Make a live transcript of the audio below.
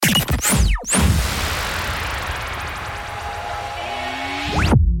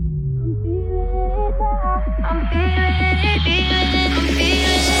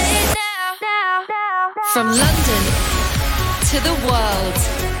London to the world.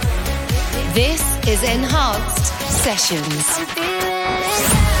 This is Enhanced Sessions.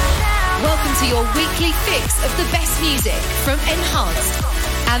 Welcome to your weekly fix of the best music from Enhanced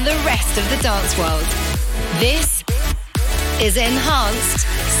and the rest of the dance world. This is Enhanced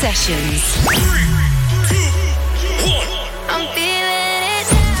Sessions. 3, 2, 1. I'm feeling it.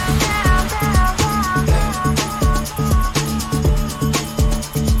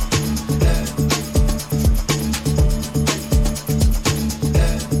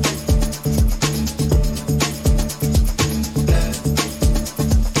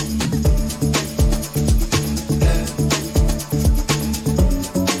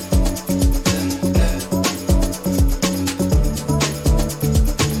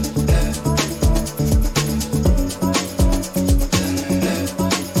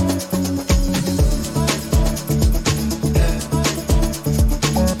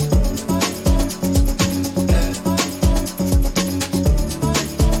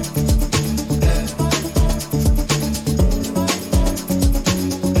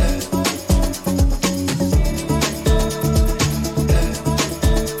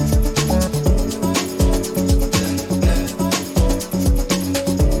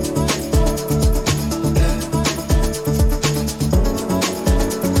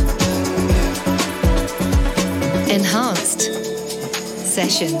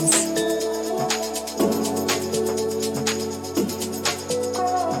 Sessions.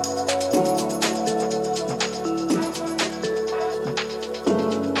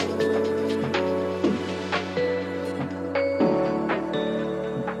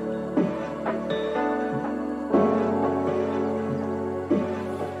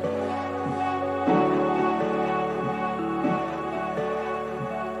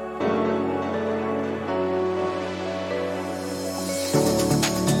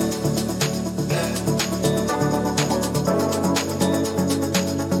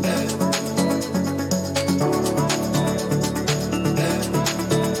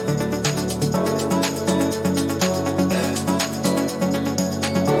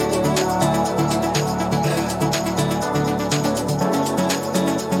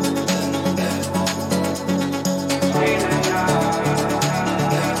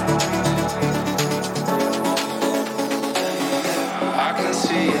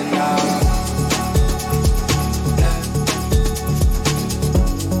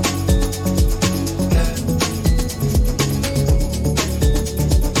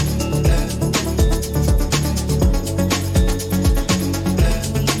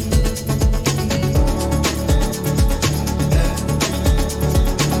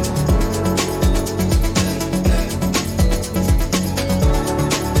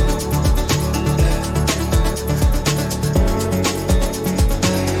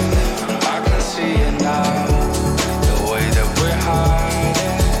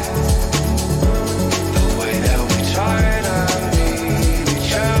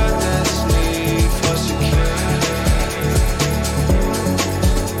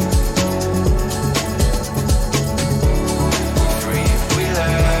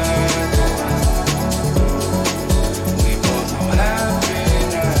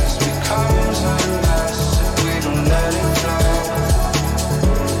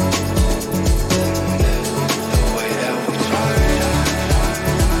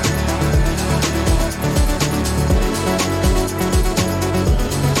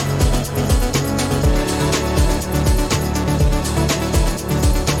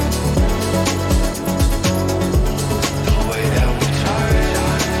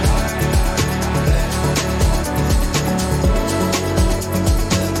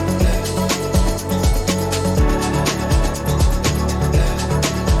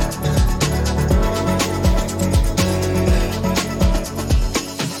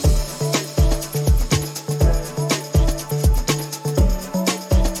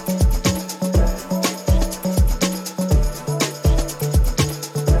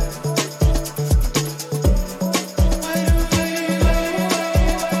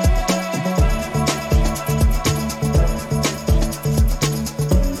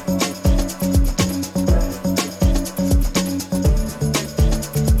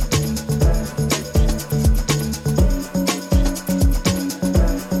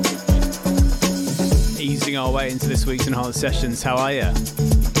 Our way into this week's Enhanced Sessions. How are you?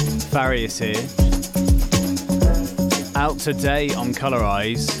 Farius here. Out today on Colour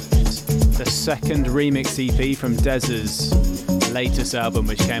Eyes, the second remix EP from Dezza's latest album,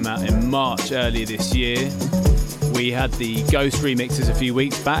 which came out in March earlier this year. We had the Ghost remixes a few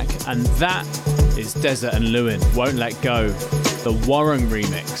weeks back, and that is Dezza and Lewin, Won't Let Go, the Warren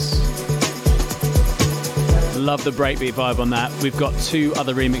remix. Love the breakbeat vibe on that. We've got two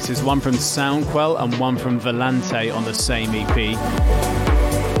other remixes, one from Soundquell and one from Volante on the same EP.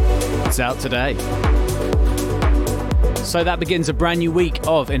 It's out today. So that begins a brand new week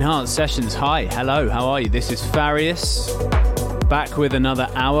of Enhanced Sessions. Hi, hello, how are you? This is Farius, back with another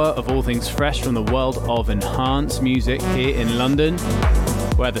hour of all things fresh from the world of Enhanced music here in London,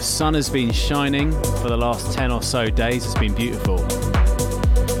 where the sun has been shining for the last 10 or so days. It's been beautiful.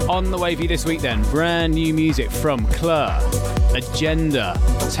 On the way for you this week then, brand new music from Clur, Agenda,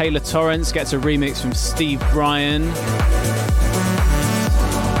 Taylor Torrance gets a remix from Steve Bryan,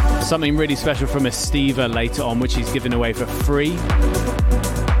 something really special from Estiva later on, which he's giving away for free,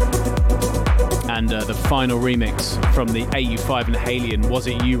 and the final remix from the AU5 and Halion Was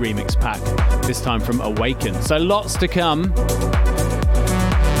It You remix pack, this time from Awaken. So lots to come.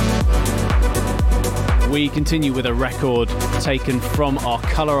 We continue with a record taken from our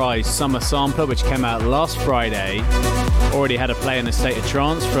Colorized Summer Sampler, which came out last Friday. Already had a play in a state of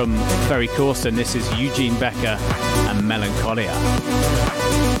trance from Ferry Corsten. This is Eugene Becker and Melancholia.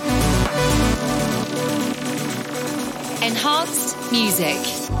 Enhanced music.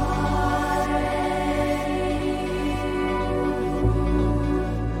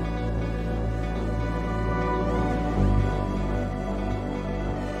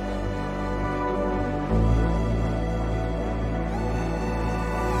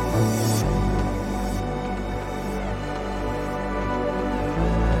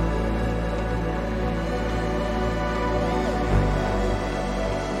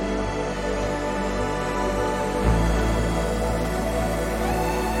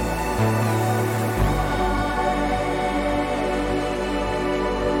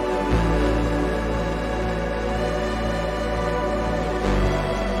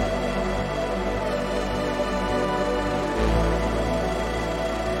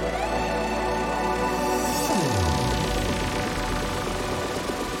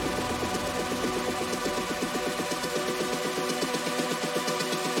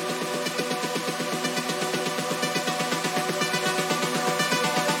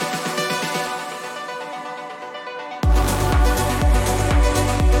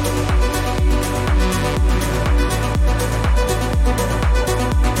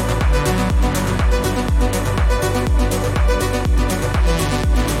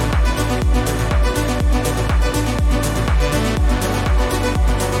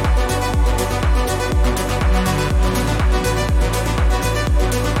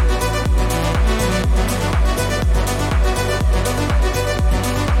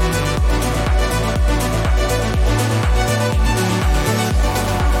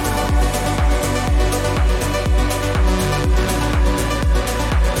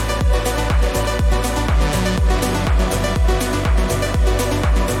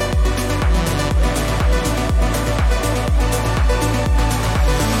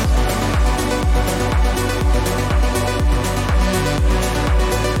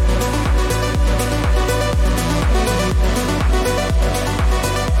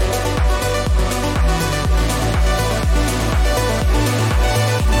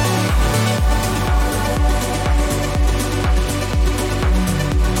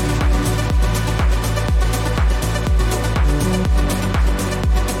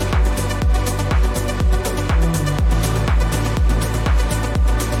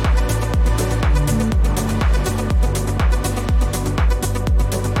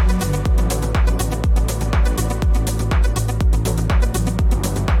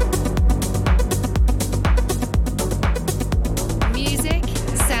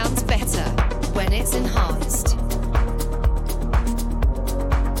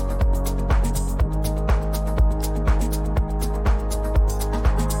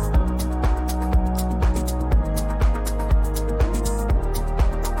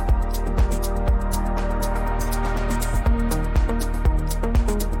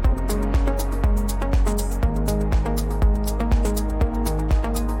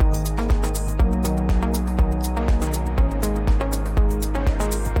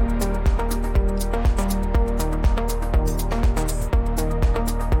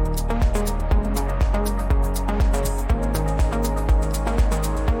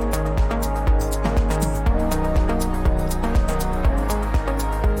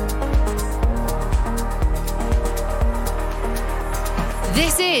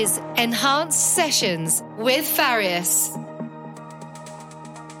 This is Enhanced Sessions with Farius.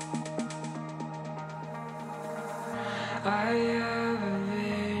 I have a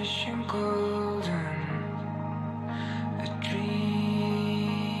vision golden, a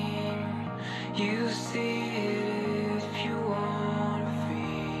dream. You see it if you want to feel.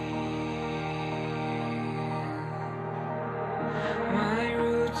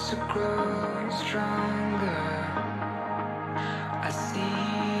 to grow stronger. I see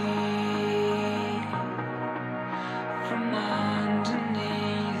from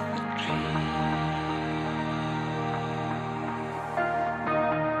underneath the tree.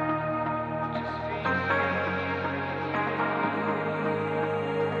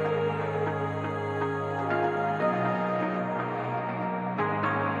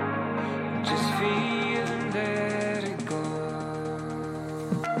 Just feel and let it go.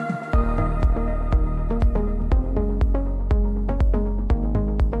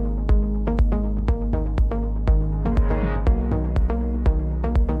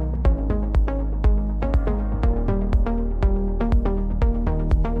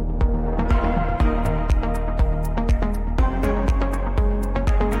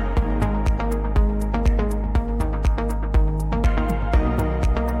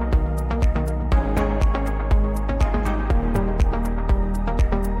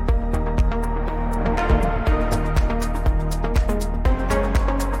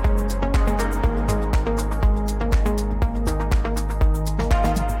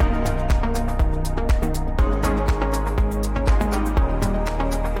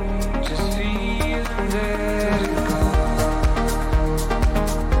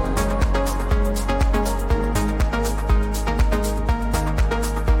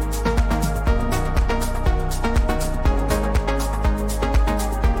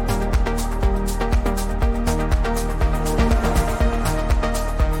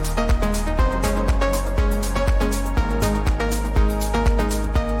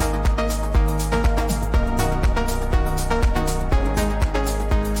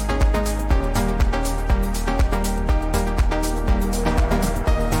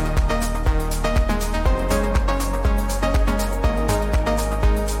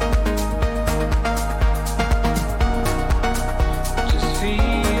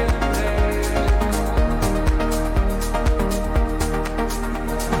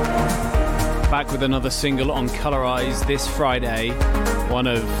 With another single on Colorize this Friday, one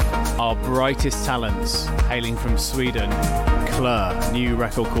of our brightest talents, hailing from Sweden, Klur, new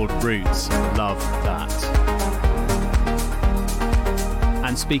record called Roots. Love that.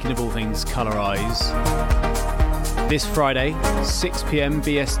 And speaking of all things Colorize, this Friday, 6 p.m.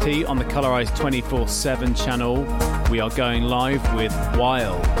 BST on the Colorize 24/7 channel, we are going live with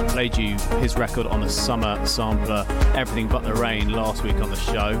Wild. Played you his record on a summer sampler, Everything But the Rain, last week on the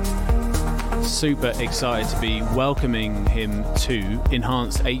show. Super excited to be welcoming him to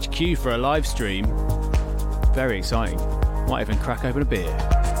Enhanced HQ for a live stream. Very exciting. Might even crack open a beer.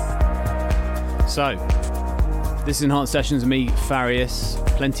 So, this is Enhanced Sessions with me, Farius.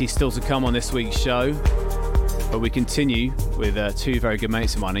 Plenty still to come on this week's show. But we continue with two very good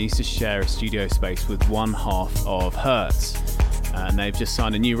mates of mine. I used to share a studio space with one half of Hertz. And they've just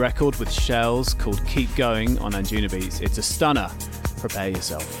signed a new record with Shells called Keep Going on Anjuna Beats. It's a stunner. Prepare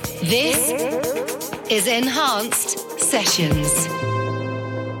yourself. This is Enhanced Sessions.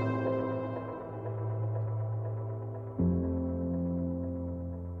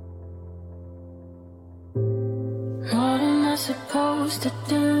 What am I supposed to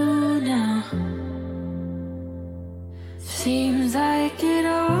do now? Seems like it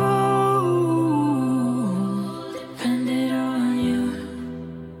all depended on you.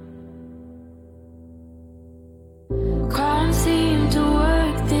 Can't seem to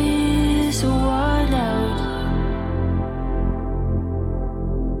work this one out.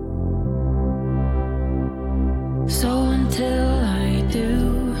 So until I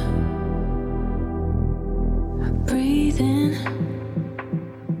do, I breathe in,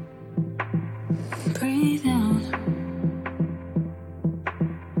 breathe out,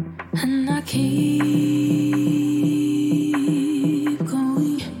 and I keep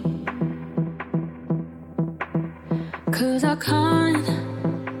going. 'Cause I can't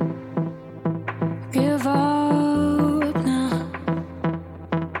give up now,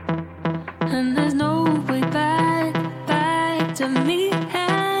 and there's no way back to me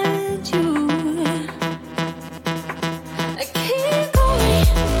and you. I keep going.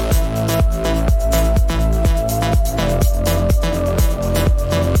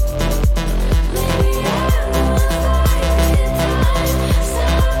 Maybe I was like the time,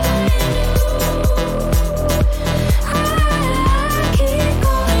 something I keep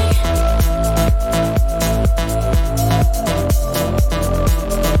going.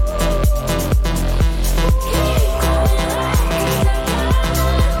 Keep going.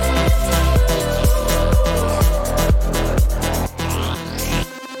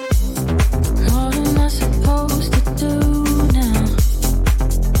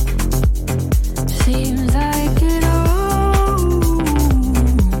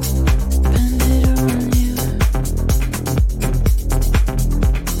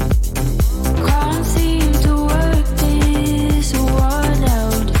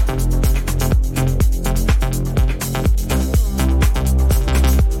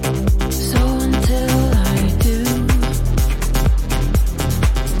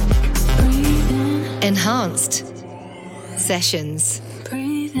 Enhanced Sessions.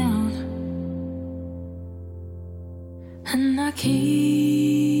 Breathe out, and I keep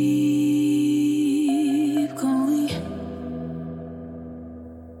going,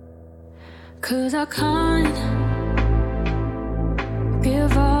 'cause I can't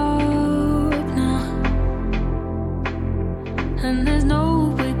give up now, and there's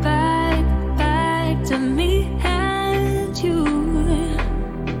no way back to me and you.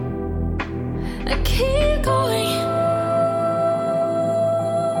 I keep going.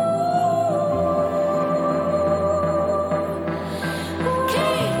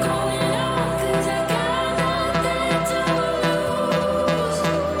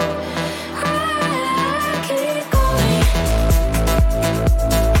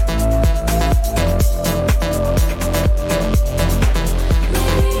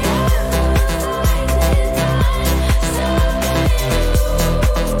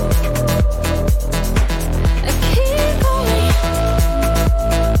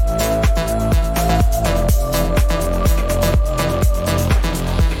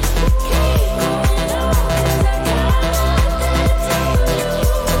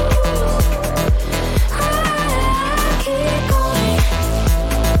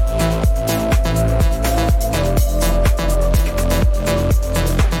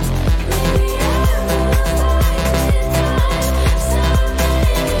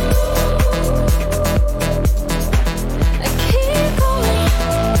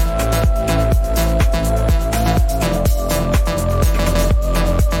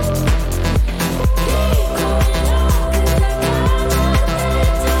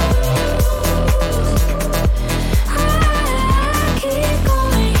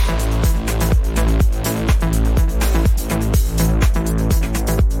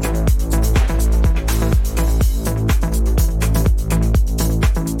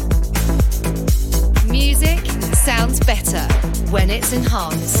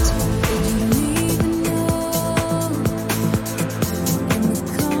 Enhanced.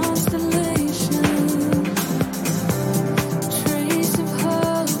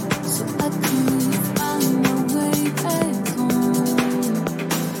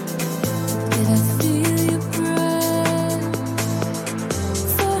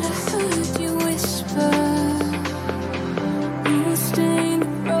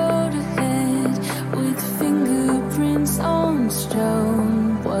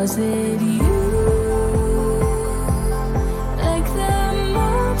 Was it you? Like the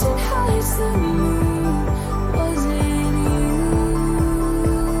mountain hides the moon. Was it you?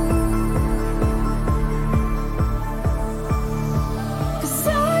 'Cause I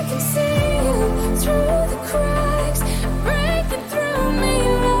can see you through the cracks, breaking through me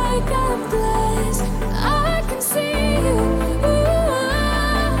like I'm blessed. I can see you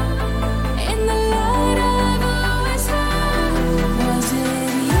in the light I've always had. Was it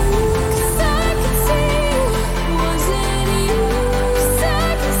you?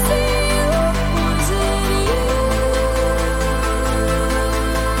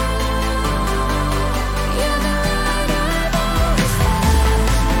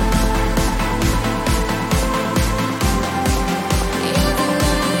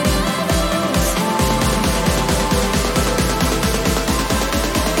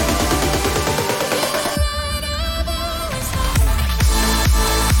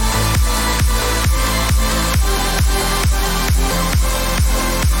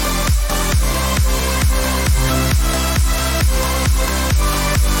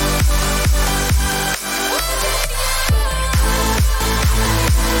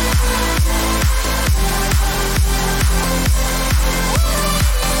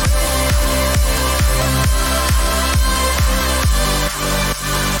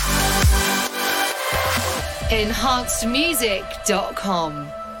 enhancedmusic.com.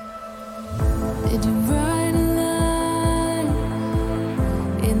 Did you write a line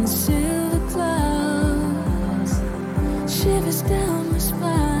in the silver clouds? Shivers down my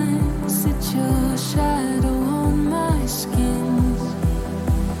spine, sit your shadow on my skin.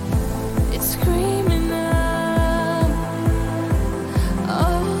 It's screaming out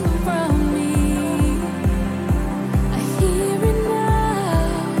all around me. I hear it now,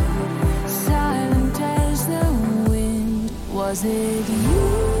 silent as the wind. Was it you?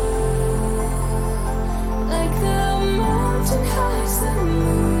 Like the mountain hides the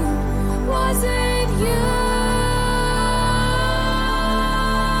moon.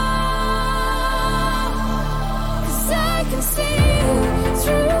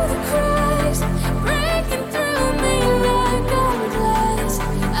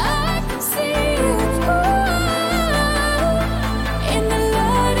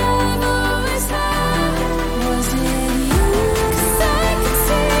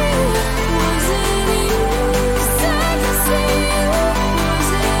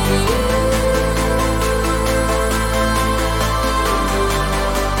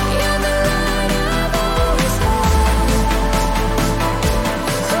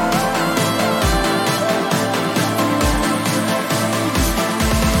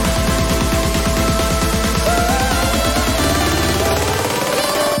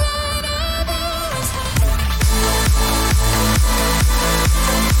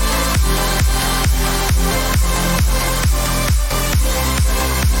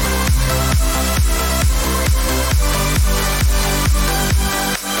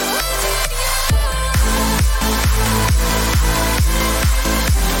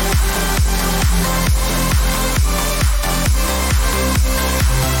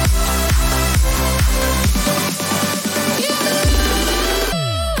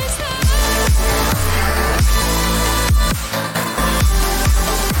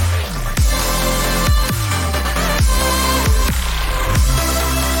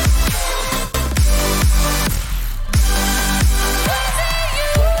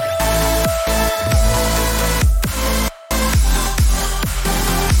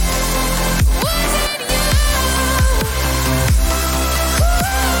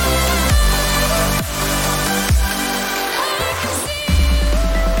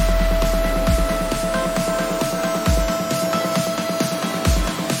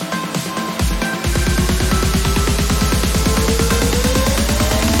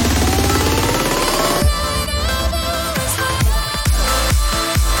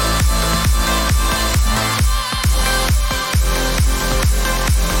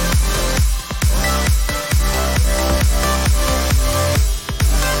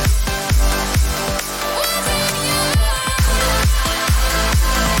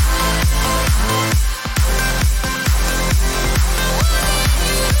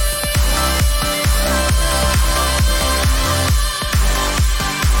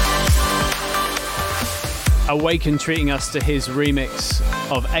 Awaken treating us to his remix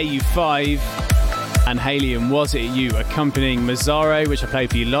of AU5 and Haley and Was It You, accompanying Mazzare, which I played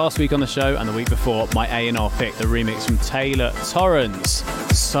for you last week on the show, and the week before, my A&R pick, the remix from Taylor Torrance.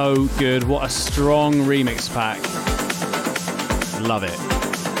 So good. What a strong remix pack. Love it.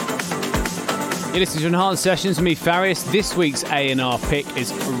 You're listening to Enhanced Sessions with me, Farius. This week's A&R pick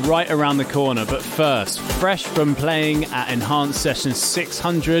is right around the corner, but first, fresh from playing at Enhanced Sessions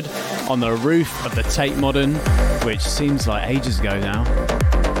 600 on the roof of the Tate Modern, which seems like ages ago now,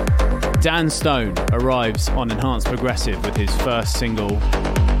 Dan Stone arrives on Enhanced Progressive with his first single.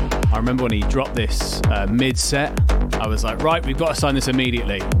 I remember when he dropped this mid-set, I was like, right, we've got to sign this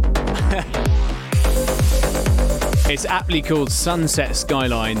immediately. It's aptly called Sunset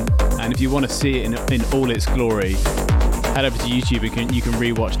Skyline, and if you want to see it in all its glory, head over to YouTube and you can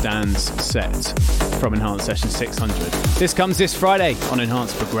rewatch Dan's set from Enhanced Session 600. This comes this Friday on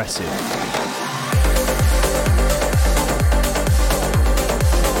Enhanced Progressive.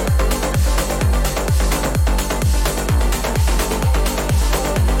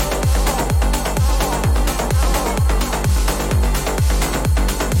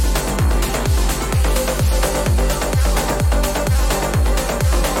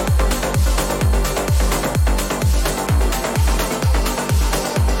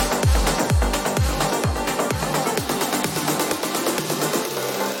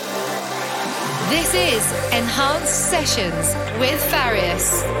 This is Enhanced Sessions with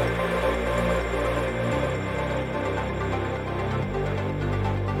Farius.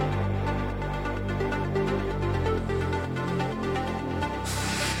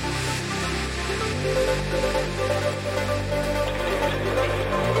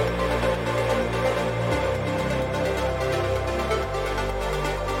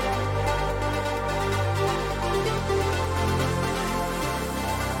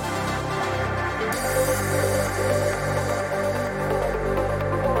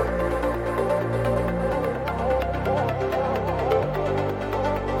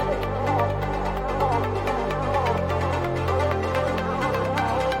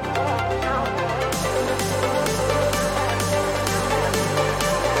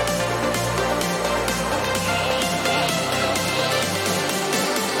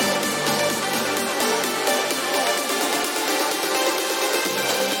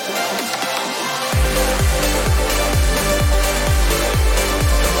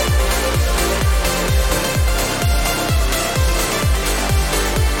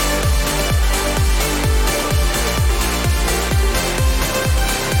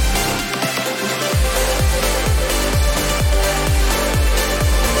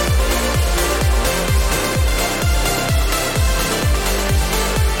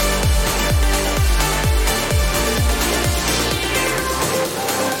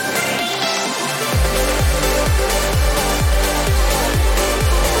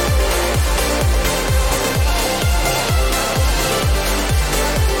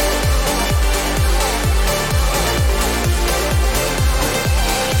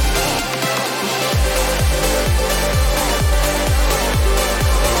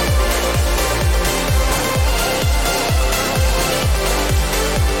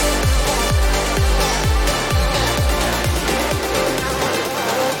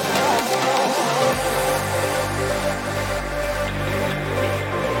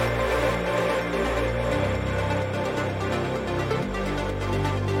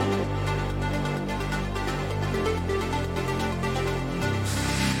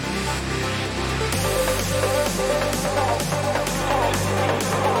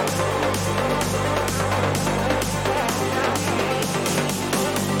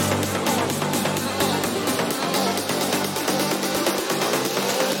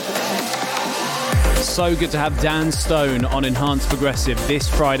 So good to have Dan Stone on Enhanced Progressive this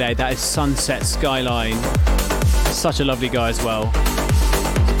Friday. That is Sunset Skyline. Such a lovely guy as well.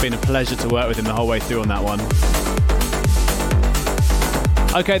 It's been a pleasure to work with him the whole way through on that one.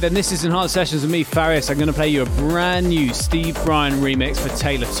 Okay, then this is Enhanced Sessions with me, Farius. I'm going to play you a brand new Steve Bryan remix for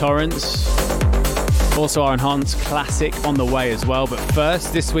Taylor Torrance. Also our Enhanced classic on the way as well. But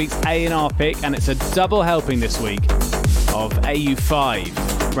first, this week's A&R pick, and it's a double helping this week of AU5.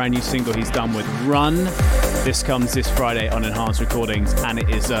 Brand new single he's done with Run. This comes this Friday on Enhanced Recordings, and it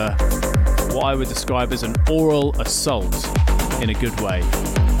is what I would describe as an oral assault in a good way.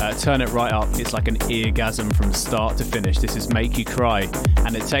 Turn it right up. It's like an eargasm from start to finish. This is Make You Cry,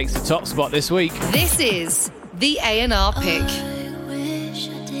 and it takes the top spot this week. This is the A&R pick. I wish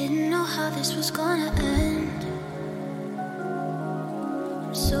I didn't know how this was gonna end.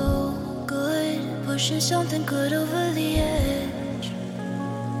 I'm so good, pushing something good over the edge.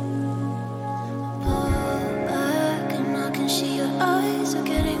 Pull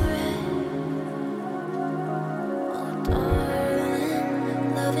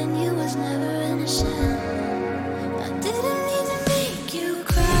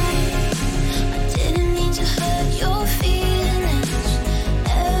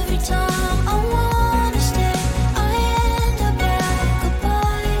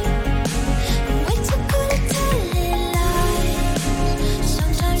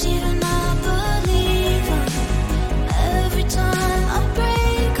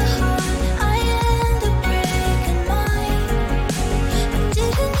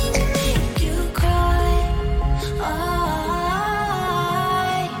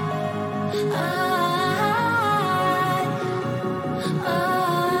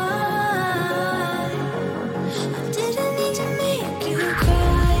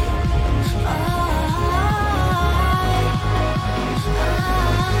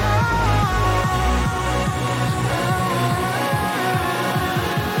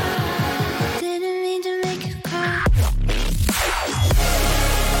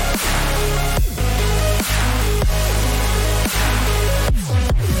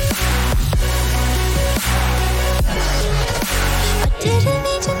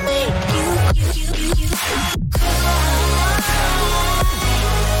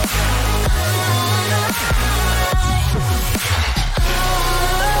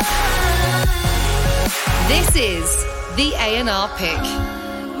This is the A&R pick.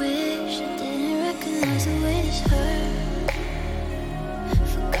 I wish I didn't recognize the way this hurt.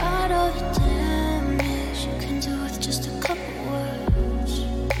 Forgot all the damage you can do with just a couple words.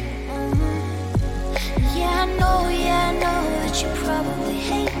 Yeah, I know that you probably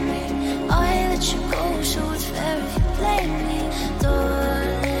hate me. I let you go, so it's fair if you blame me,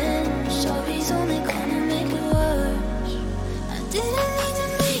 darling. Sorry's only gonna make it worse. I didn't mean to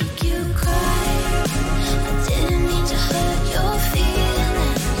make you cry. I didn't mean to hurt your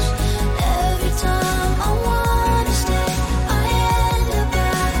feelings. Every time I wanna stay, I end up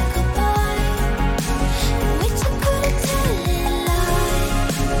at goodbye. We too good at telling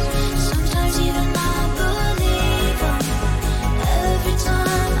lies. Sometimes even I believe them. Every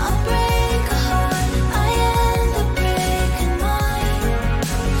time I break a heart, I end up breaking mine.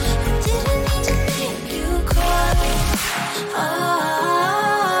 I didn't mean to make you cry.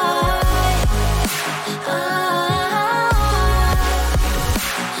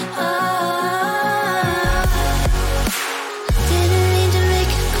 Didn't mean to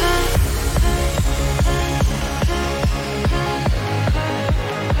make you cry.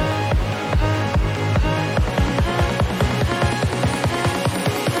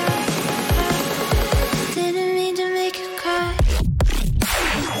 Didn't mean to make you cry.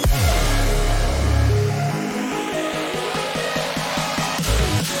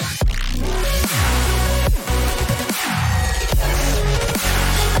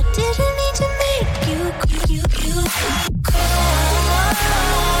 I didn't mean to make you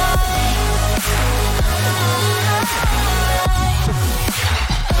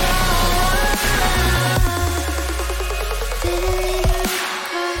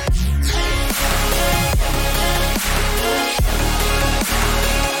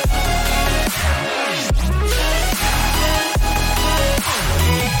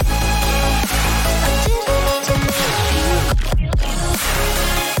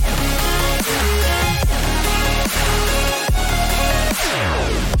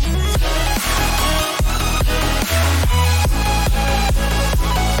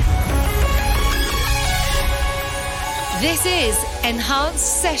This is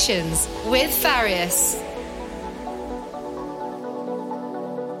Enhanced Sessions with Farius.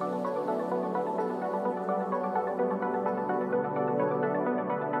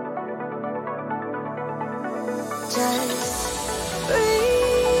 Just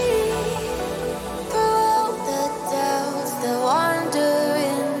breathe through all the doubts that wander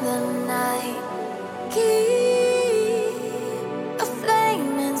in the night. Keep a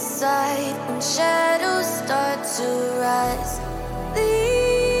flame inside when shadows start to rise.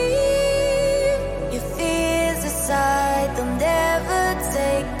 Leave your fears aside, they'll never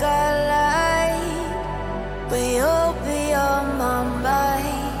take our light, but you'll be on my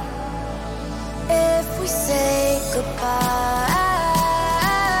mind. If we say goodbye,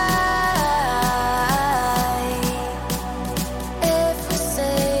 if we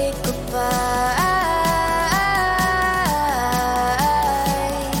say goodbye,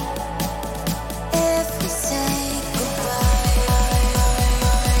 if we say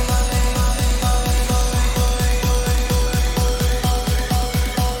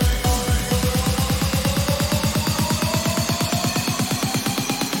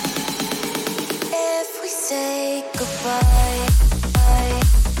if we say goodbye,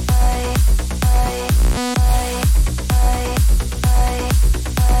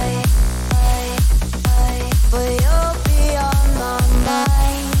 but you'll be on my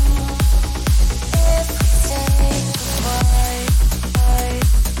mind. If we say goodbye,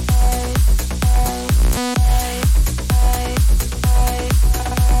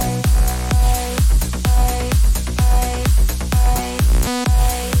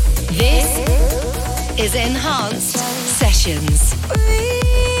 This is Enhanced Sessions.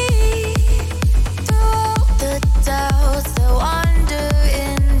 breathe through all the doubts that wander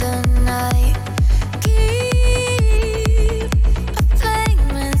in the night. Keep a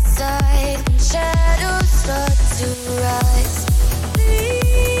flame inside when shadows start to rise.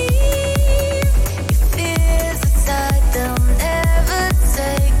 Leave your fears aside, they'll never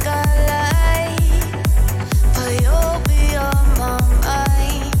take our light, but you'll be on my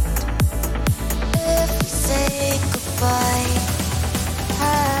mind. If we say goodbye,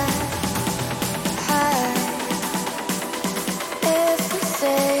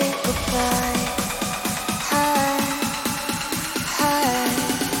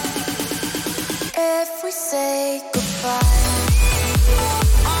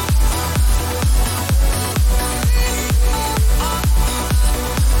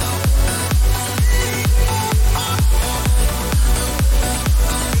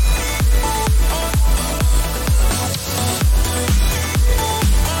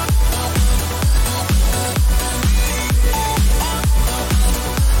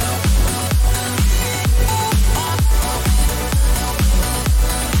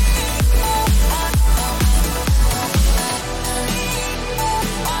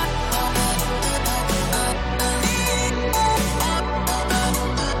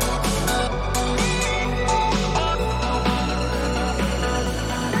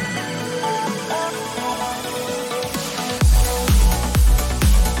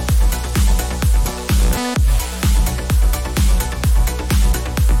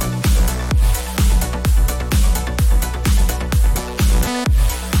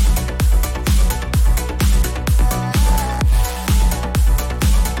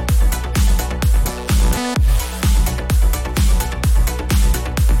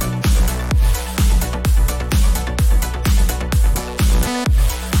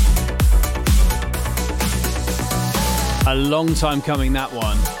 A long time coming, that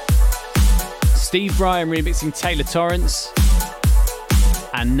one. Steve Bryan remixing Taylor Torrance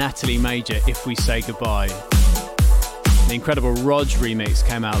and Natalie Major, If We Say Goodbye. The incredible Rog remix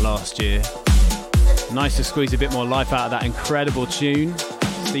came out last year. Nice to squeeze a bit more life out of that incredible tune.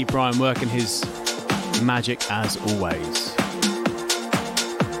 Steve Bryan working his magic as always.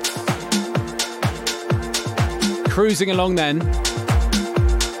 Cruising along then,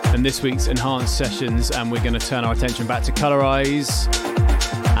 and this week's Enhanced Sessions, and we're going to turn our attention back to Colorize.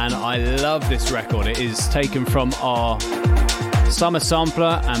 And I love this record. It is taken from our summer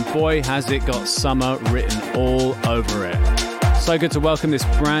sampler, and boy has it got summer written all over it. So good to welcome this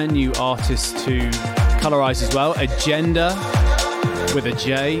brand new artist to Colorize as well. Agenda with a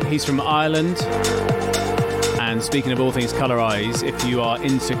J. He's from Ireland. And speaking of all things Colorize, if you are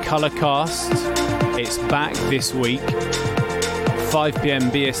into Colorcast, it's back this week, 5 p.m.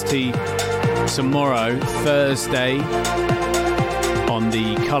 BST tomorrow, Thursday, on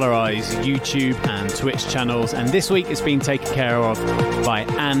the Colorize YouTube and Twitch channels. And this week it's been taken care of by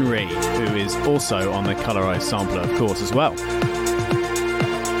Anne-Rie, who is also on the Colorize sampler, of course, as well.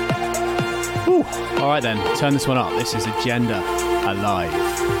 Whew. All right then, turn this one up. This is Agenda Alive.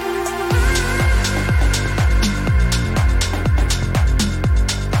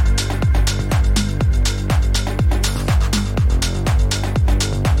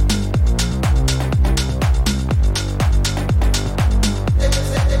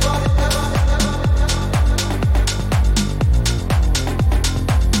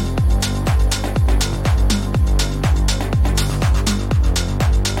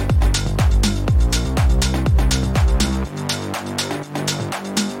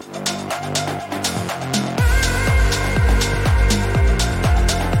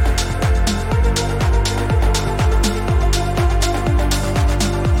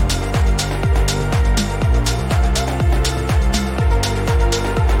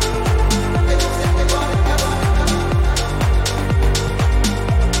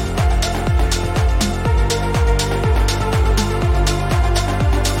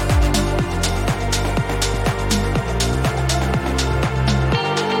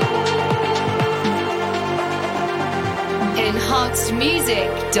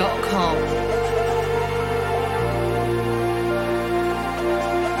 enhancedmusic.com.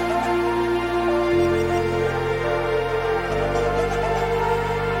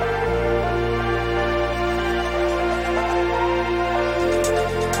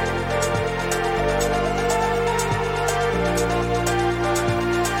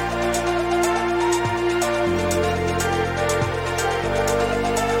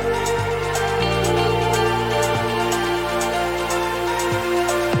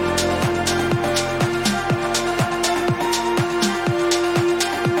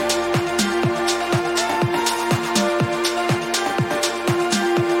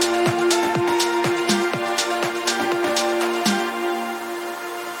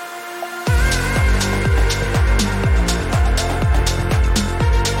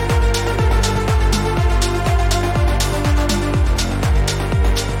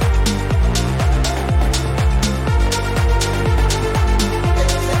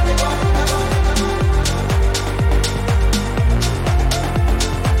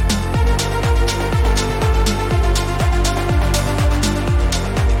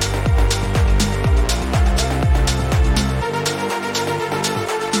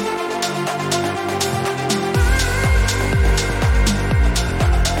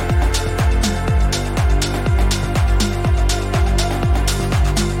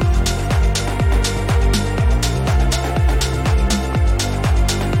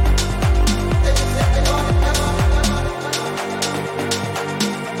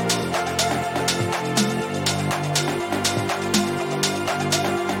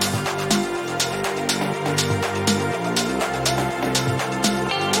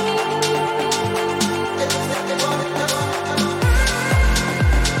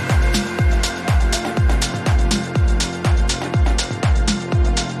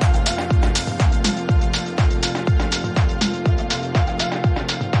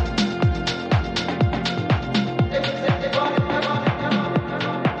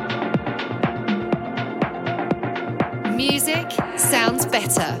 Music sounds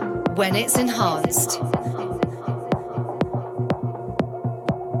better when it's enhanced.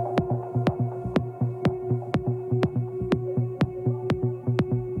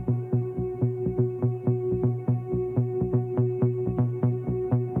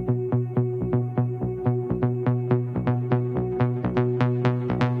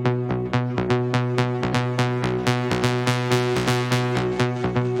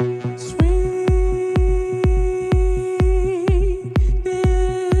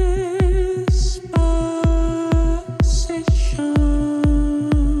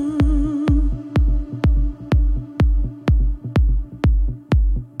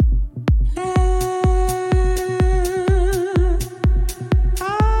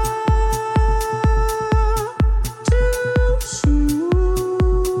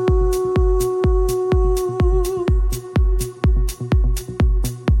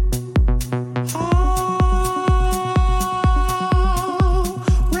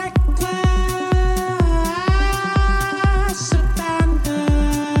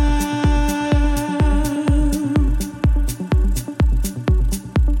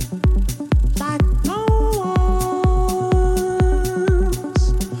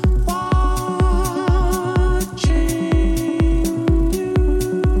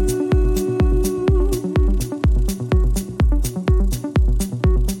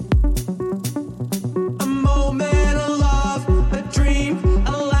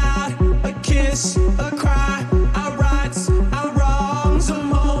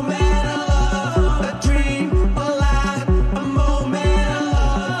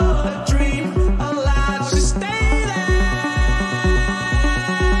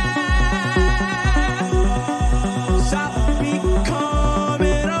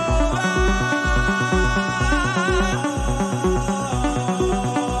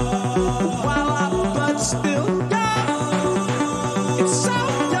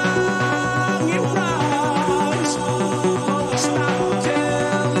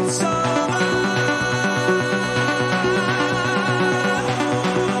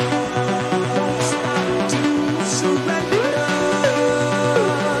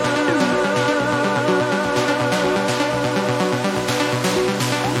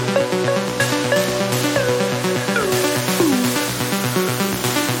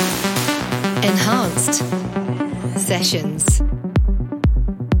 Enhanced Sessions.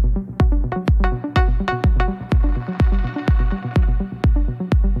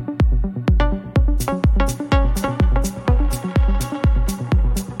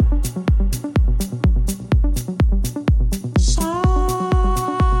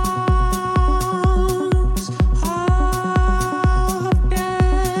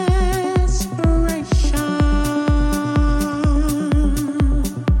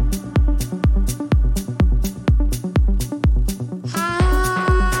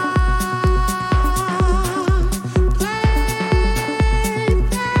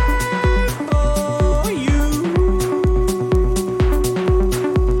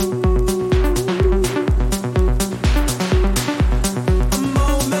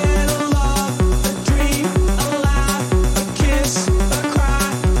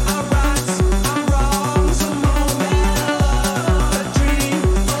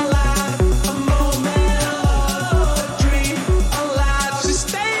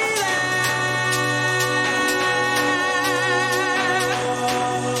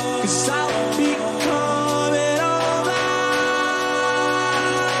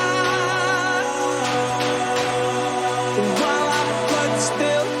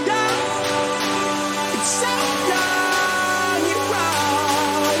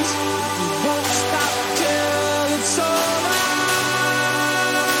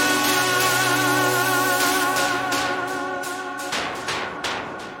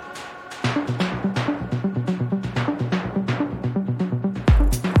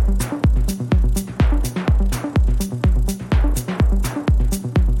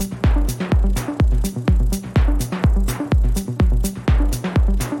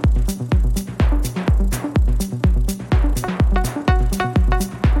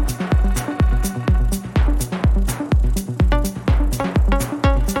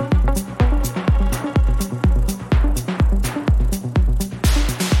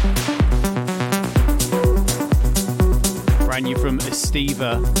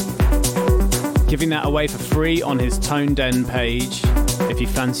 Estiva, giving that away for free on his Tone Den page. If you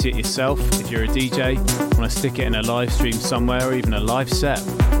fancy it yourself, if you're a DJ, want to stick it in a live stream somewhere or even a live set,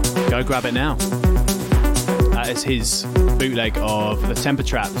 go grab it now. That is his bootleg of the Temper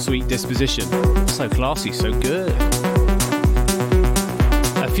Trap Sweet Disposition. So classy, so good.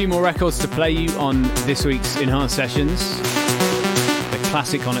 A few more records to play you on this week's Enhanced Sessions. The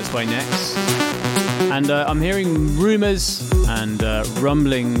classic on its way next. And I'm hearing rumours and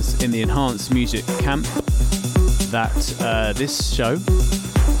rumblings in the Enhanced Music camp that this show,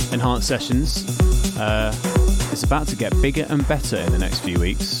 Enhanced Sessions, is about to get bigger and better in the next few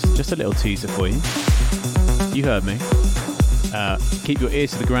weeks. Just a little teaser for you. You heard me. Keep your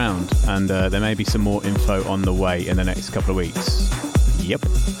ears to the ground, and there may be some more info on the way in the next couple of weeks. Yep.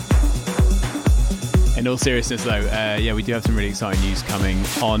 In all seriousness though, yeah, we do have some really exciting news coming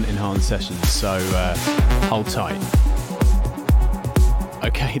on Enhanced Sessions, so hold tight.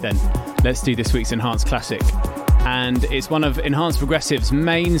 Okay then, let's do this week's Enhanced Classic. And it's one of Enhanced Progressive's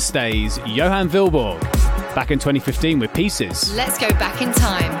mainstays, Johan Vilborg, back in 2015 with Pieces. Let's go back in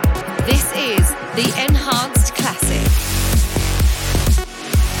time. This is the Enhanced Classic.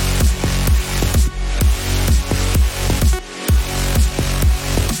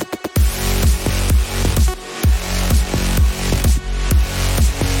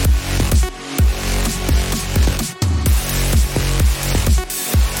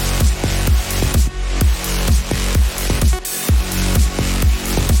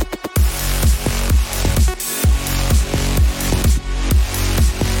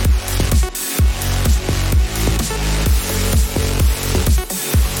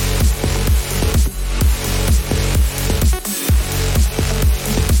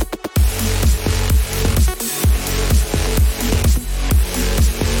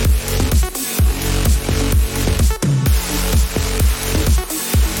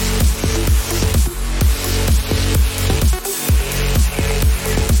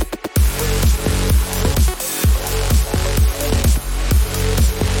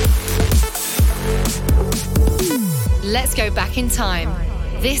 Let's go back in time.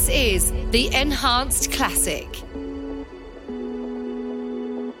 This is the Enhanced Classic.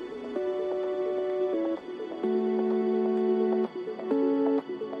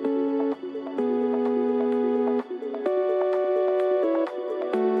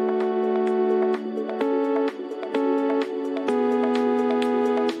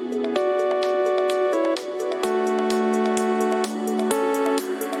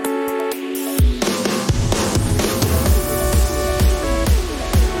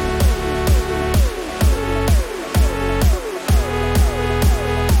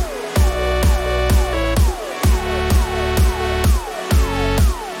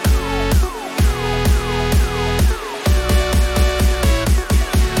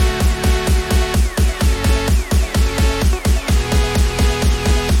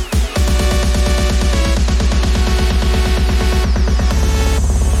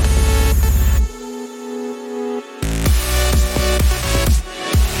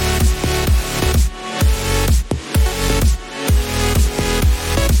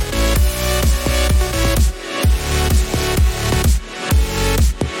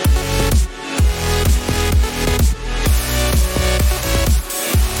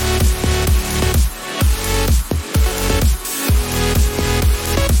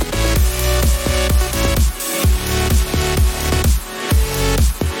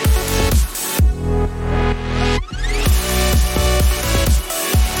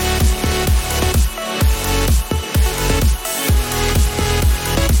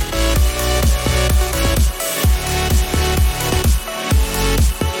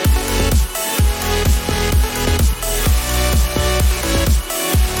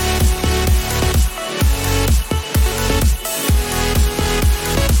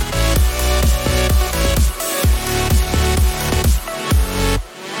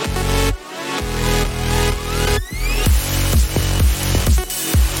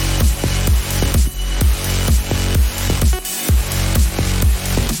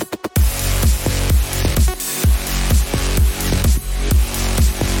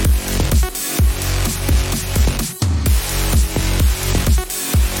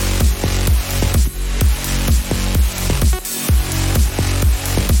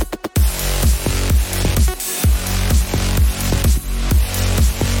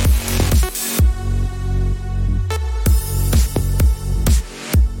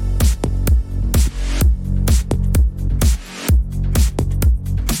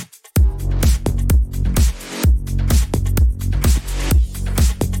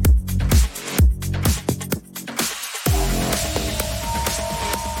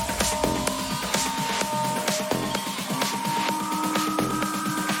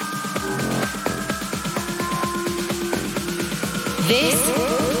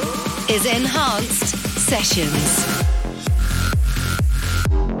 This is Enhanced Sessions.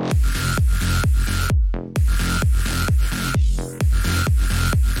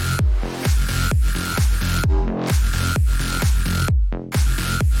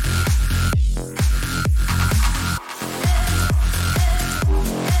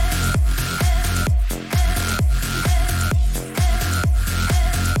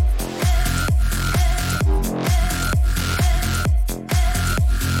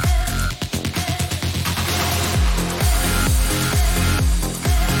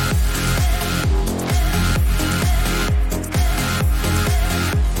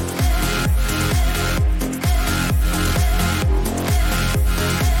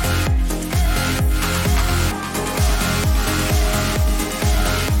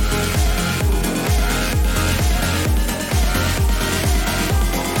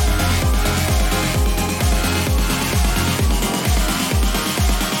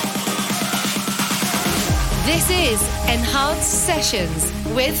 This is Enhanced Sessions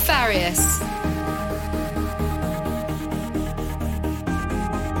with Farius.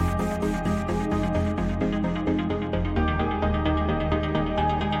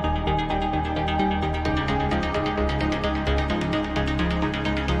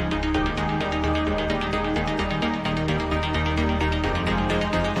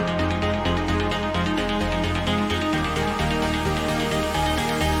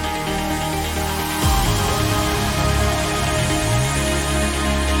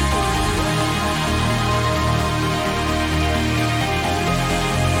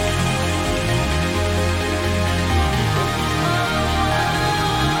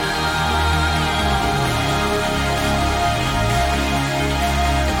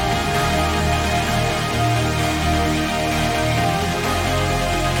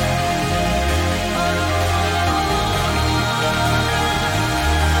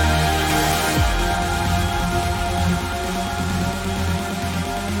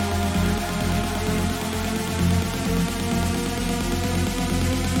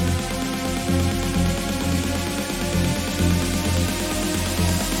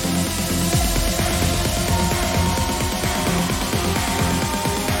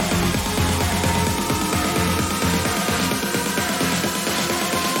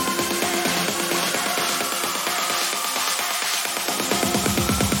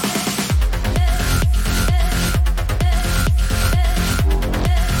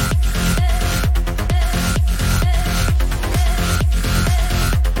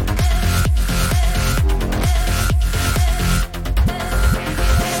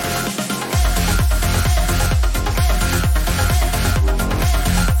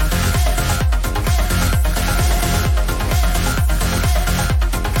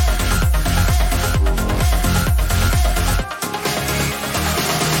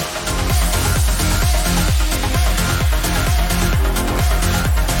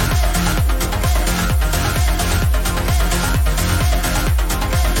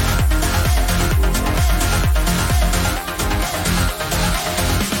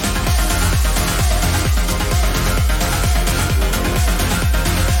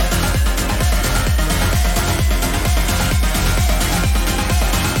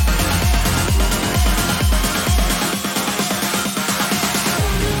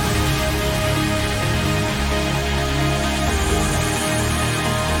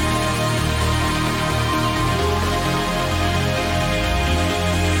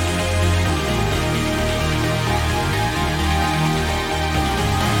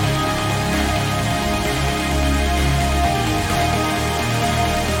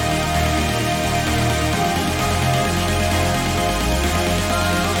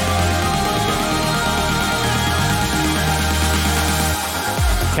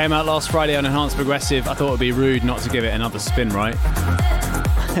 Came out last Friday on Enhanced Progressive. I thought it would be rude not to give it another spin, right?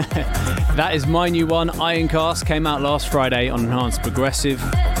 That is my new one, Ironcast. Came out last Friday on Enhanced Progressive.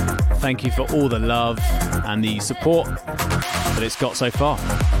 Thank you for all the love and the support that it's got so far.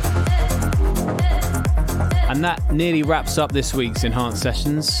 And that nearly wraps up this week's Enhanced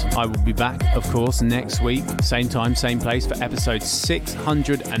Sessions. I will be back, of course, next week. Same time, same place for episode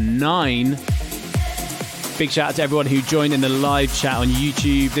 609. Big shout out to everyone who joined in the live chat on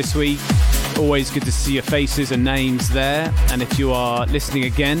YouTube this week. Always good to see your faces and names there. And if you are listening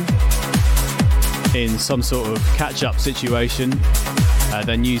again in some sort of catch-up situation,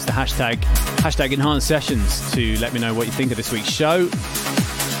 then use the hashtag Enhanced Sessions to let me know what you think of this week's show.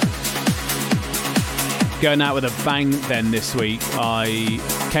 Going out with a bang then this week. I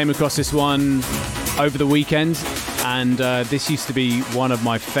came across this one over the weekend, and this used to be one of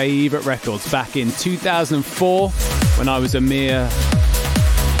my favourite records back in 2004 when I was a mere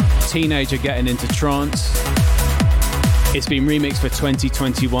teenager getting into trance. It's been remixed for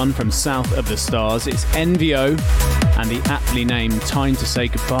 2021 from South of the Stars. It's Envio and the aptly named Time to Say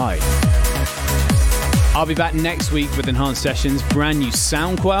Goodbye. I'll be back next week with Enhanced Sessions, brand new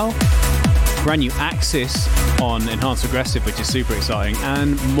Soundquell, brand new Axis on Enhanced Aggressive, which is super exciting,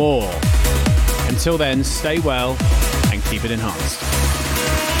 and more. Until then, stay well and keep it enhanced.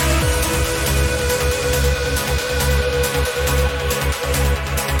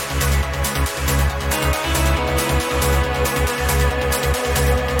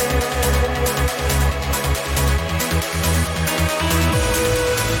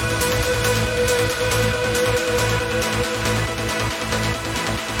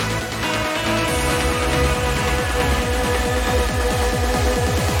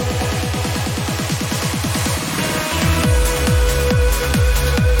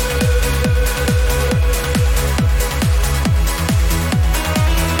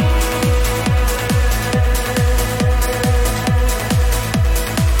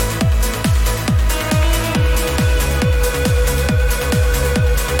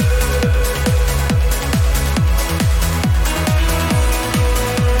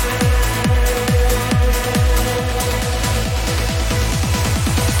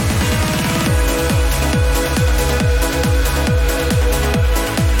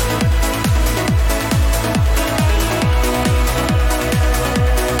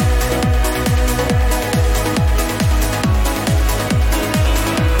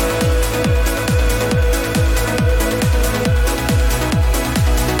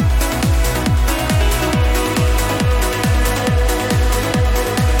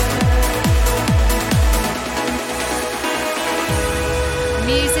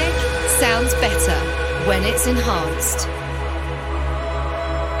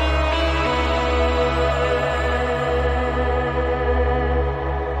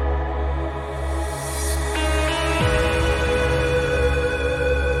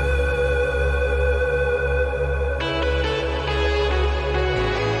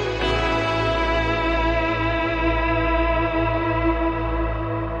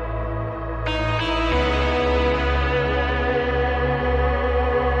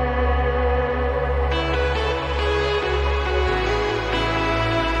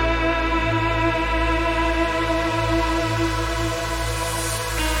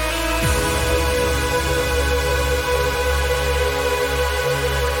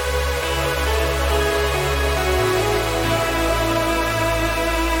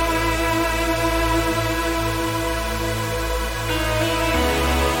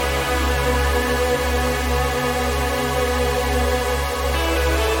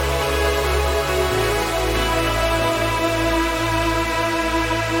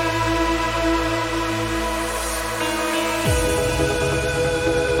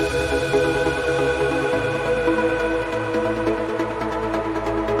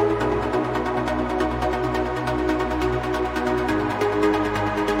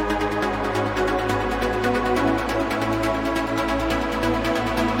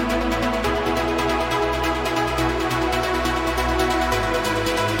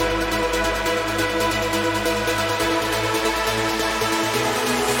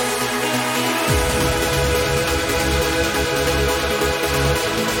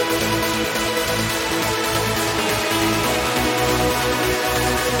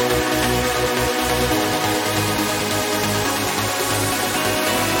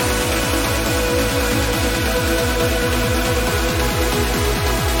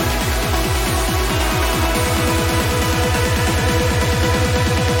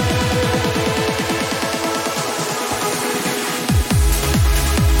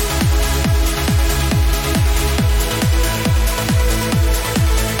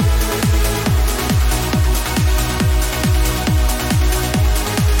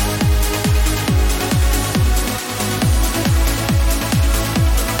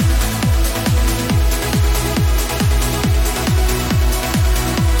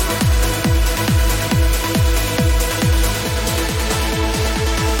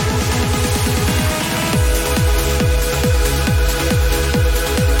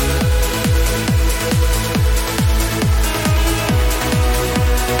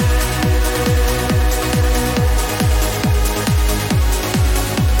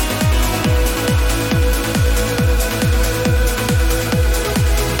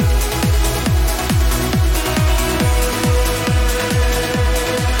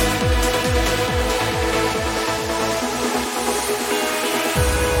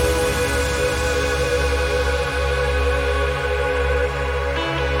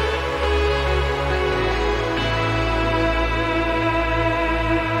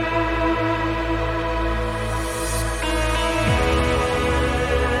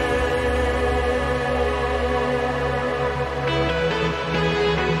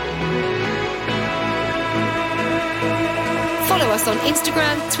 us on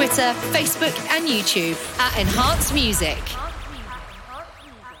Instagram, Twitter, Facebook and YouTube at Enhanced Music.